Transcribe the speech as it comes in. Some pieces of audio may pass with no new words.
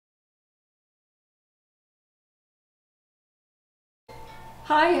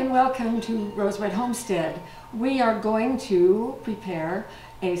Hi and welcome to Rose Red Homestead. We are going to prepare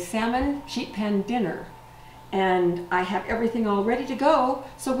a salmon sheet pan dinner, and I have everything all ready to go,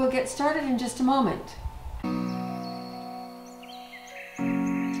 so we'll get started in just a moment.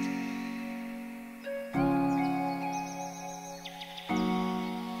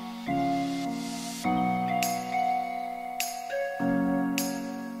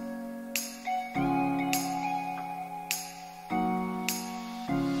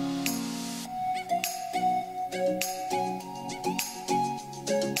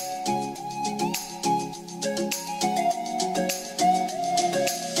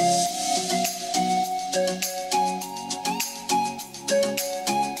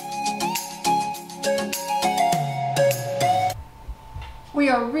 We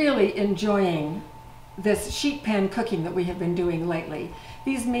are really enjoying this sheet pan cooking that we have been doing lately.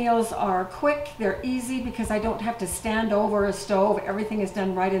 These meals are quick, they're easy because I don't have to stand over a stove. Everything is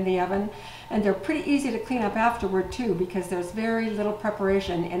done right in the oven, and they're pretty easy to clean up afterward too because there's very little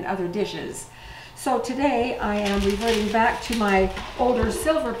preparation in other dishes. So today I am reverting back to my older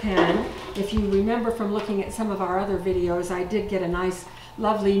silver pan. If you remember from looking at some of our other videos, I did get a nice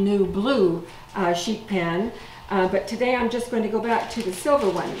lovely new blue sheet pan. But today I'm just going to go back to the silver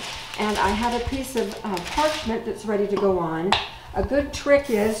one, and I have a piece of parchment that's ready to go on. A good trick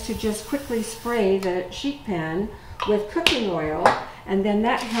is to just quickly spray the sheet pan with cooking oil, and then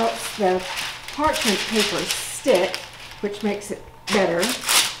that helps the parchment paper stick, which makes it better.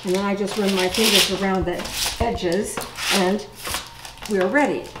 And then I just run my fingers around the edges and we're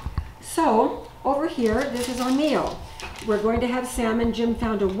ready. So over here, this is our meal. We're going to have salmon. Jim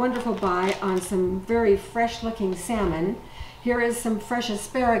found a wonderful buy on some very fresh looking salmon. Here is some fresh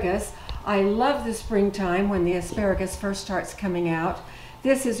asparagus. I love the springtime when the asparagus first starts coming out.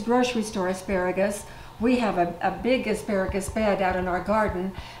 This is grocery store asparagus. We have a big asparagus bed out in our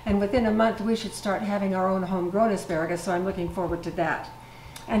garden, and within a month we should start having our own homegrown asparagus, so I'm looking forward to that.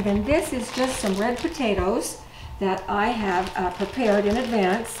 And then this is just some red potatoes that I have prepared in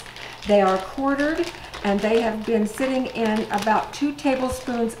advance. They are quartered, and they have been sitting in about 2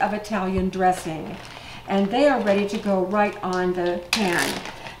 tablespoons of Italian dressing, and they are ready to go right on the pan.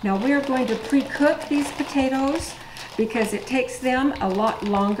 Now we're going to pre-cook these potatoes because it takes them a lot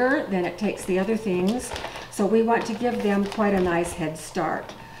longer than it takes the other things, so we want to give them quite a nice head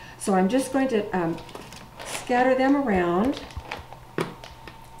start. So I'm just going to scatter them around,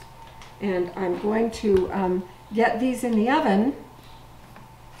 and I'm going to get these in the oven,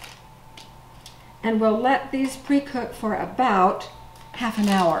 and we'll let these pre-cook for about half an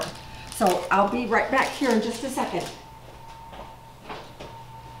hour. So I'll be right back here in just a second.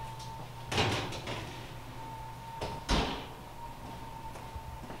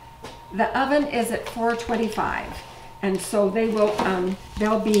 The oven is at 425, and so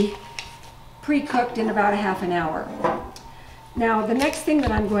they'll be pre-cooked in about a half an hour. Now the next thing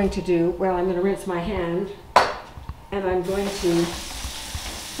that I'm going to do, well, I'm going to rinse my hand, and I'm going to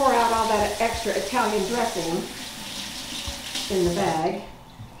pour out all that extra Italian dressing in the bag,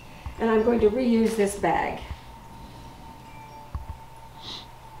 and I'm going to reuse this bag.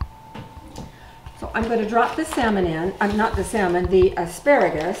 So I'm going to drop the salmon in, not the salmon, the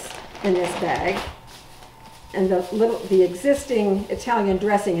asparagus in this bag, and the existing Italian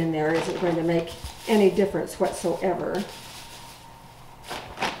dressing in there isn't going to make any difference whatsoever.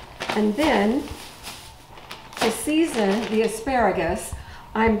 And then to season the asparagus,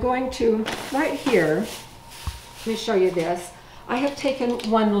 I'm going to, right here, let me show you this. I have taken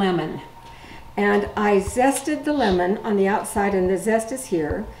 1 lemon, and I zested the lemon on the outside, and the zest is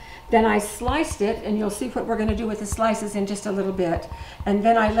here. Then I sliced it, and you'll see what we're going to do with the slices in just a little bit. And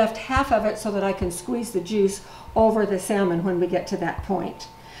then I left half of it so that I can squeeze the juice over the salmon when we get to that point.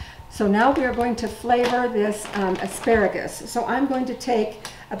 So now we are going to flavor this asparagus. So I'm going to take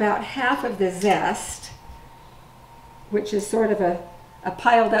about half of the zest, which is sort of a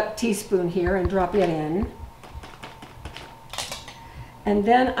piled up teaspoon here, and drop it in. And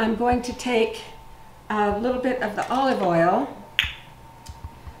then I'm going to take a little bit of the olive oil,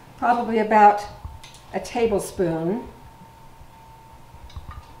 probably about a tablespoon.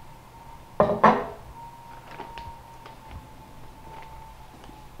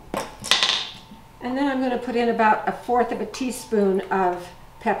 And then I'm going to put in about 1/4 of a teaspoon of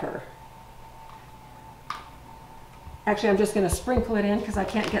pepper. Actually, I'm just going to sprinkle it in because I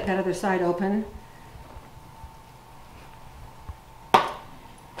can't get that other side open.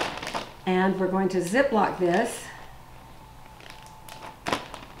 And we're going to Ziploc this.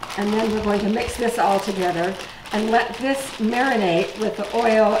 And then we're going to mix this all together and let this marinate with the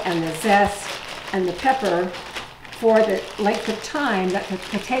oil and the zest and the pepper for the length of time that the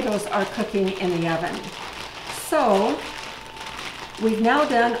potatoes are cooking in the oven. So we've now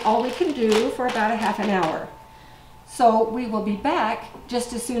done all we can do for about a half an hour. So we will be back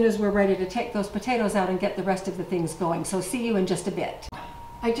just as soon as we're ready to take those potatoes out and get the rest of the things going. So see you in just a bit.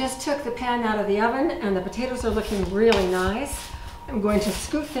 I just took the pan out of the oven and the potatoes are looking really nice. I'm going to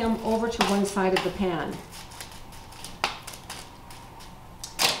scoot them over to one side of the pan.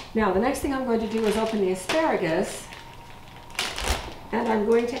 Now the next thing I'm going to do is open the asparagus, and I'm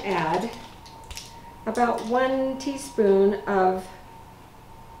going to add about 1 teaspoon of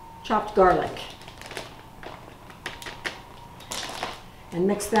chopped garlic. And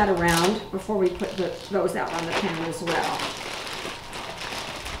mix that around before we put those out on the pan as well.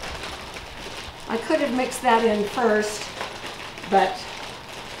 I could have mixed that in first, but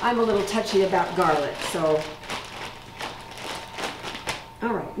I'm a little touchy about garlic, so.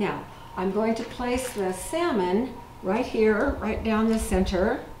 All right, now I'm going to place the salmon right here, right down the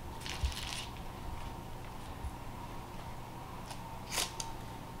center.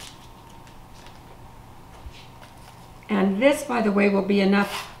 And this, by the way, will be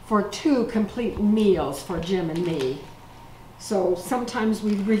enough for 2 complete meals for Jim and me. So sometimes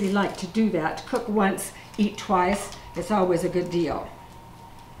we really like to do that. Cook once, eat twice. It's always a good deal.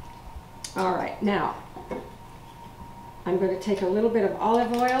 All right, now I'm going to take a little bit of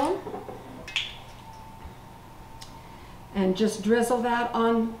olive oil and just drizzle that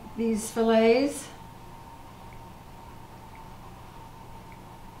on these fillets.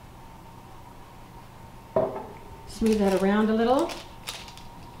 Smooth that around a little.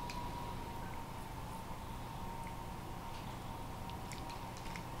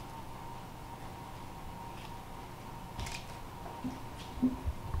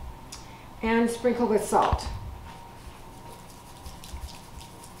 And sprinkle with salt.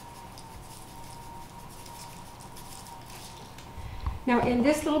 Now in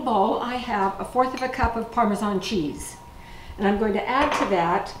this little bowl I have 1/4 cup of Parmesan cheese. And I'm going to add to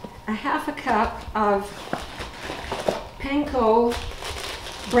that 1/2 cup of panko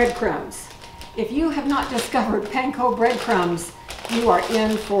breadcrumbs. If you have not discovered panko breadcrumbs, you are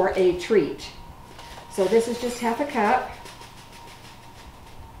in for a treat. So this is just 1/2 cup.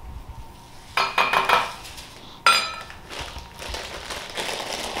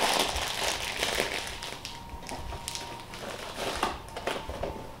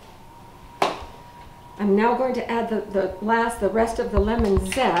 I'm now going to add the rest of the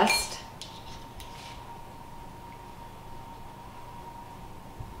lemon zest.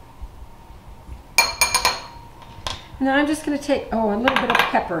 And then I'm just going to take, a little bit of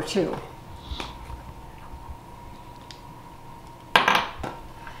pepper too.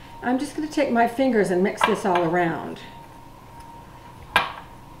 I'm just going to take my fingers and mix this all around.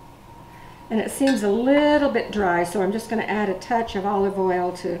 And it seems a little bit dry, so I'm just going to add a touch of olive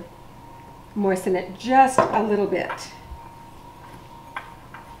oil to moisten it just a little bit.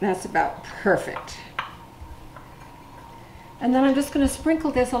 That's about perfect. And then I'm just going to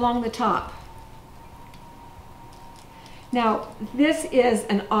sprinkle this along the top. Now, this is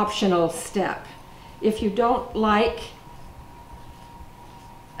an optional step. If you don't like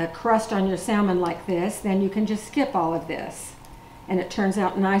a crust on your salmon like this, then you can just skip all of this. And it turns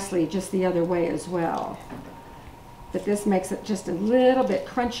out nicely just the other way as well. But this makes it just a little bit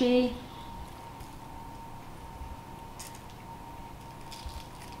crunchy.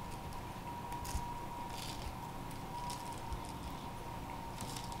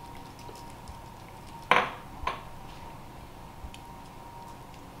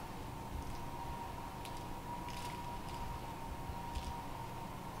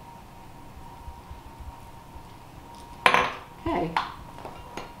 Okay.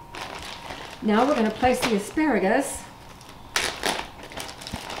 Now we're going to place the asparagus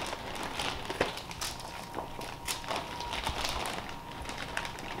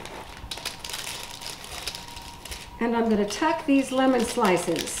and I'm going to tuck these lemon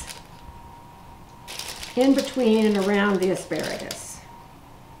slices in between and around the asparagus.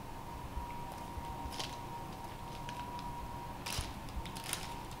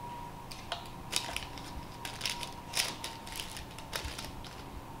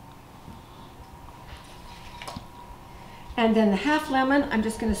 And then the half lemon, I'm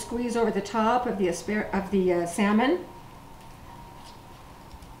just going to squeeze over the top of the salmon.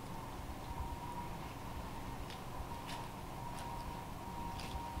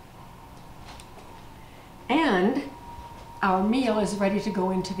 And our meal is ready to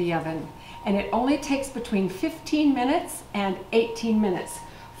go into the oven. And it only takes between 15 minutes and 18 minutes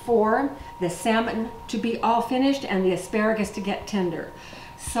for the salmon to be all finished and the asparagus to get tender.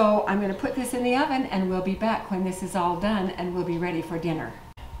 So I'm going to put this in the oven and we'll be back when this is all done and we'll be ready for dinner.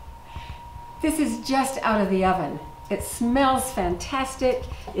 This is just out of the oven. It smells fantastic,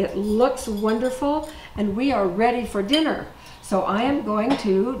 it looks wonderful, and we are ready for dinner. So I am going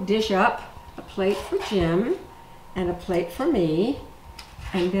to dish up a plate for Jim and a plate for me,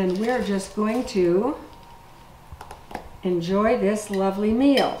 and then we're just going to enjoy this lovely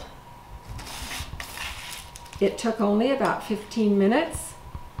meal. It took only about 15 minutes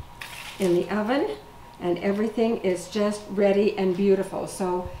in the oven, and everything is just ready and beautiful.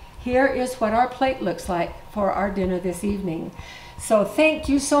 So here is what our plate looks like for our dinner this evening. So thank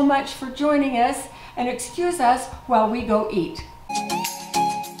you so much for joining us, and excuse us while we go eat.